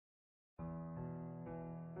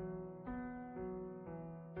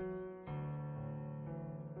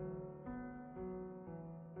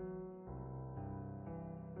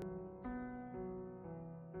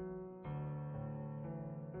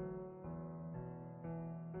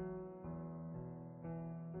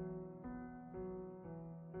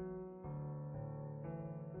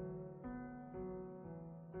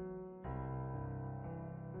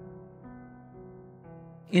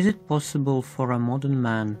Is it possible for a modern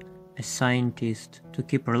man, a scientist, to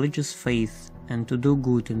keep religious faith and to do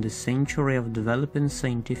good in the century of developing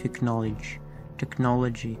scientific knowledge,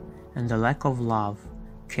 technology, and the lack of love,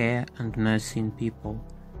 care, and mercy in people?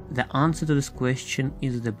 The answer to this question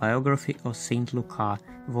is the biography of Saint Luka,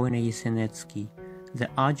 the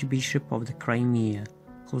archbishop of the Crimea,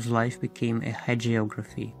 whose life became a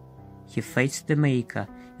hagiography. He faced the Maker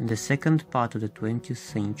in the second part of the 20th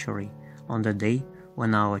century, on the day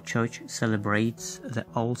when our Church celebrates the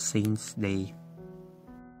All Saints' Day.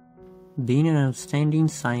 Being an outstanding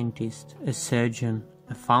scientist, a surgeon,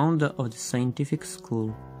 a founder of the scientific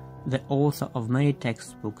school, the author of many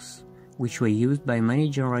textbooks, which were used by many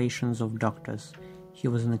generations of doctors, he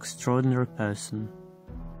was an extraordinary person.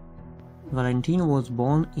 Valentin was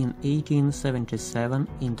born in 1877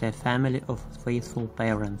 into a family of faithful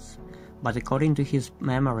parents, but according to his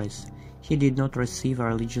memories, he did not receive a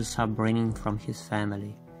religious upbringing from his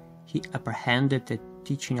family. He apprehended the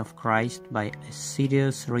teaching of Christ by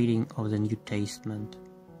assiduous reading of the New Testament.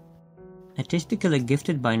 Artistically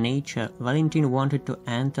gifted by nature, Valentin wanted to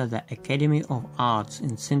enter the Academy of Arts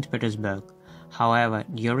in St. Petersburg. However,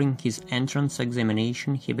 during his entrance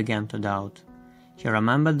examination he began to doubt. He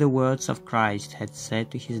remembered the words of Christ had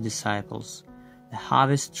said to his disciples, "The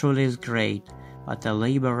harvest truly is great, but the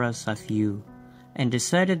laborers are few," and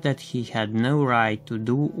decided that he had no right to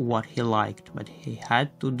do what he liked, but he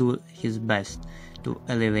had to do his best to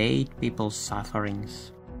alleviate people's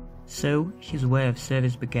sufferings. So his way of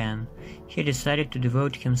service began. He decided to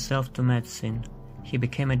devote himself to medicine. He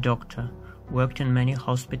became a doctor, worked in many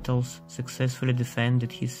hospitals, successfully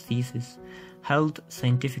defended his thesis, held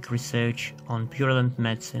scientific research on purulent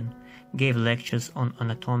medicine, gave lectures on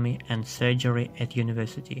anatomy and surgery at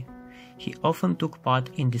university. He often took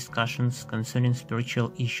part in discussions concerning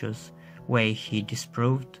spiritual issues, where he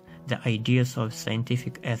disproved the ideas of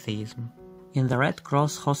scientific atheism. In the Red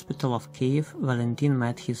Cross Hospital of Kiev, Valentin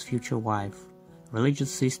met his future wife,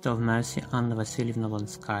 religious sister of mercy Anna Vasilievna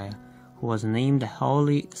Lanskaya, who was named a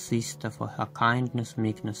holy sister for her kindness,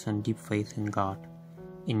 meekness, and deep faith in God.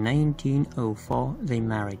 In 1904 they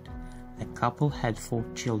married. The couple had 4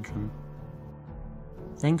 children.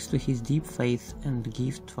 Thanks to his deep faith and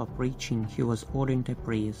gift for preaching, he was ordained a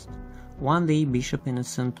priest. One day Bishop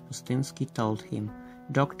Innocent Pustinsky told him,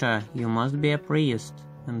 "Doctor, you must be a priest,"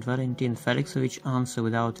 and Valentin Felixovich answered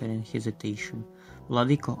without any hesitation,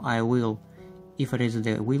 "Vladiko, I will, if it is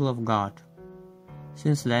the will of God."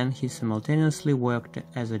 Since then he simultaneously worked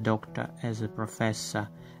as a doctor, as a professor,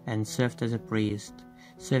 and served as a priest,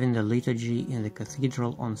 serving the liturgy in the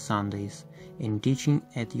cathedral on Sundays, and teaching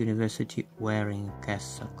at university wearing a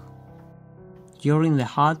cassock. During the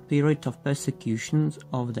hard period of persecutions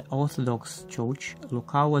of the Orthodox Church,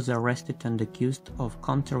 Luka was arrested and accused of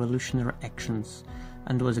counter-revolutionary actions,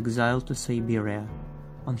 and was exiled to Siberia.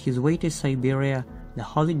 On his way to Siberia, the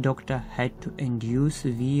holy doctor had to endure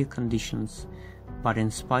severe conditions, but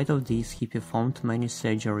in spite of this he performed many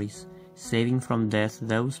surgeries, saving from death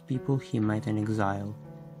those people he met in exile.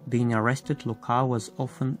 Being arrested, Luka was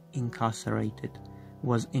often incarcerated,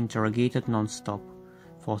 was interrogated non-stop.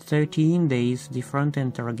 For 13 days, different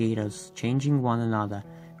interrogators, changing one another,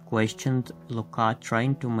 questioned Luka,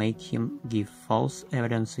 trying to make him give false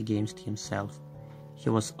evidence against himself. He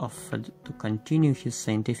was offered to continue his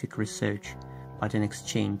scientific research, but in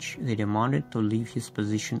exchange they demanded to leave his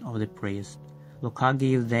position of the priest. Luka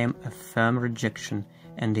gave them a firm rejection,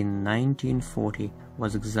 and in 1940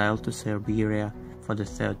 was exiled to Siberia for the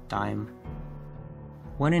 3rd time.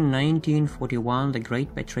 When in 1941 the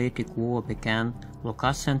Great Patriotic War began,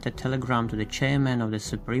 Luka sent a telegram to the chairman of the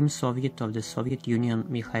Supreme Soviet of the Soviet Union,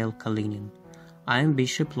 Mikhail Kalinin. "I am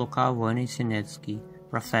Bishop Luka Voyny-Sinetsky,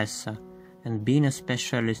 professor, and being a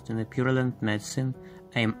specialist in the purulent medicine,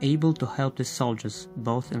 I am able to help the soldiers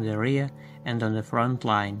both in the rear and on the front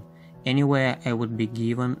line, anywhere I would be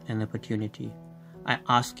given an opportunity. I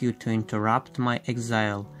ask you to interrupt my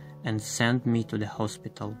exile and send me to the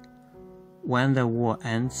hospital. When the war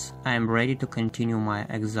ends, I am ready to continue my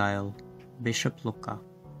exile. Bishop Luka."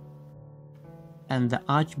 And the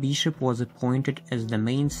Archbishop was appointed as the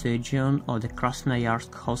main surgeon of the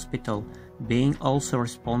Krasnoyarsk hospital, being also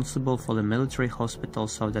responsible for the military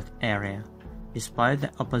hospitals of that area. Despite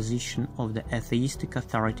the opposition of the atheistic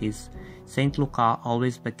authorities, Saint Luka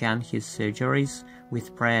always began his surgeries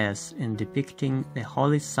with prayers and depicting the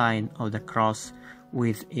holy sign of the cross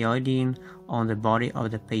with iodine on the body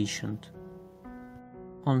of the patient.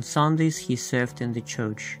 On Sundays he served in the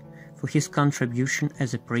church. For his contribution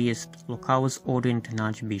as a priest, Luka was ordained an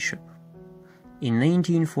archbishop. In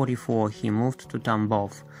 1944 he moved to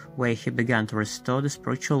Tambov, where he began to restore the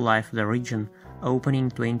spiritual life of the region, opening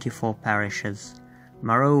 24 parishes.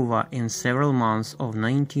 Moreover, in several months of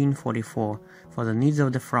 1944, for the needs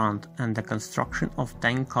of the front and the construction of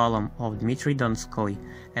tank column of Dmitry Donskoy,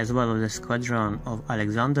 as well as the squadron of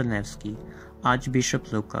Alexander Nevsky,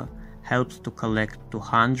 Archbishop Luka helped to collect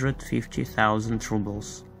 250,000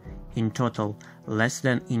 rubles. In total, less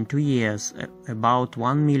than in 2 years, about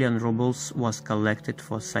 1 million rubles was collected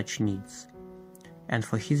for such needs. And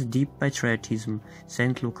for his deep patriotism,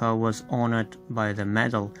 Saint Luka was honored by the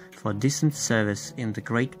Medal for Decent Service in the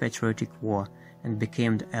Great Patriotic War and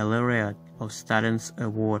became the laureate of Stalin's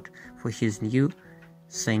Award for his new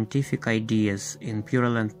scientific ideas in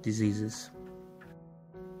purulent diseases.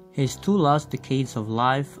 His 2 last decades of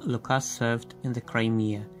life, Luka served in the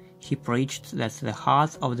Crimea. He preached that the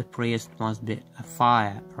heart of the priest must be a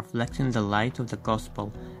fire reflecting the light of the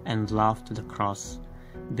gospel and love to the cross.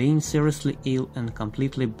 Being seriously ill and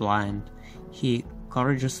completely blind, he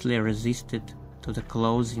courageously resisted to the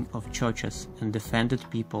closing of churches and defended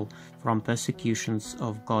people from persecutions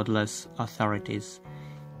of godless authorities.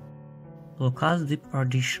 Luka's deep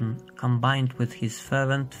erudition, combined with his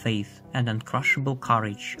fervent faith and uncrushable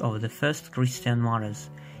courage of the first Christian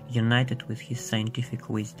martyrs, united with his scientific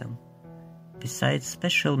wisdom. Besides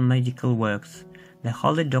special medical works, the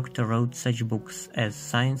holy doctor wrote such books as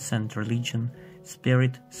Science and Religion,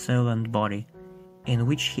 Spirit, Soul and Body, in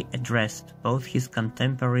which he addressed both his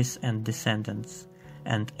contemporaries and descendants,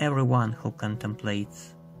 and everyone who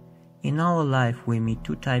contemplates. In our life we meet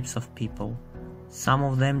 2 types of people. Some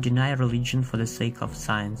of them deny religion for the sake of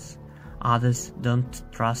science, others don't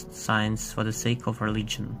trust science for the sake of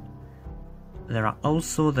religion. There are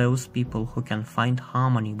also those people who can find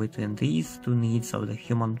harmony between these 2 needs of the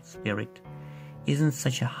human spirit. Isn't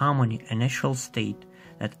such a harmony a natural state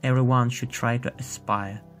that everyone should try to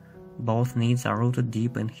aspire? Both needs are rooted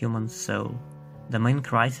deep in human soul. The main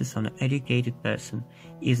crisis of an educated person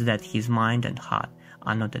is that his mind and heart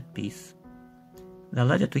are not at peace. The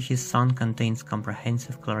letter to his son contains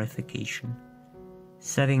comprehensive clarification.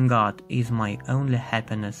 Serving God is my only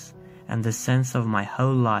happiness and the sense of my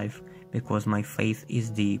whole life, because my faith is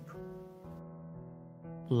deep.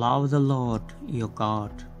 Love the Lord your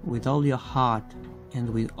God with all your heart and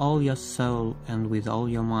with all your soul and with all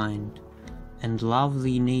your mind, and love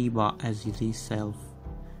thy neighbor as thyself.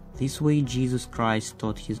 This way Jesus Christ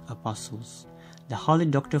taught his apostles. The holy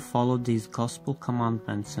doctor followed these gospel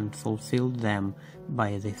commandments and fulfilled them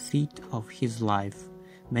by the feat of his life.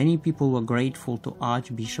 Many people were grateful to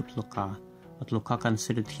Archbishop Luka, but Luka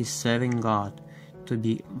considered his serving God to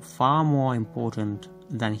be far more important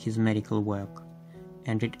than his medical work,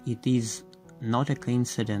 and it is not a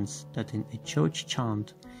coincidence that in a church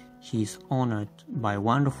chant he is honored by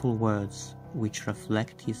wonderful words which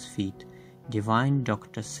reflect his feat, Divine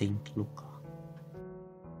Doctor Saint Luka.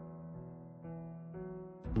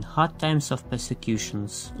 In hard times of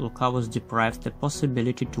persecutions, Luka was deprived the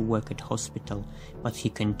possibility to work at hospital, but he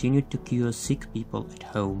continued to cure sick people at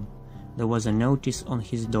home. There was a notice on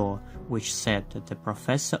his door which said that the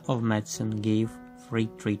professor of medicine gave free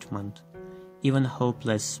treatment. Even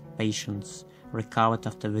hopeless patients recovered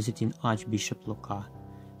after visiting Archbishop Luka.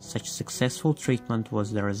 Such successful treatment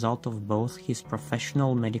was the result of both his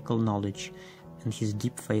professional medical knowledge and his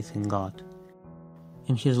deep faith in God.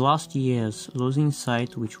 In his last years, losing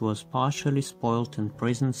sight which was partially spoiled in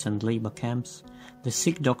prisons and labor camps, the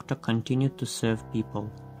sick doctor continued to serve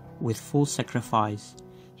people with full sacrifice.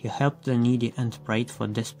 He helped the needy and prayed for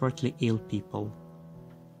desperately ill people.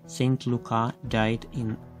 Saint Luka died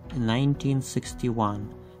in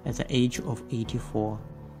 1961 at the age of 84.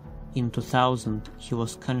 In 2000 he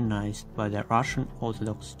was canonized by the Russian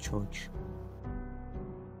Orthodox Church.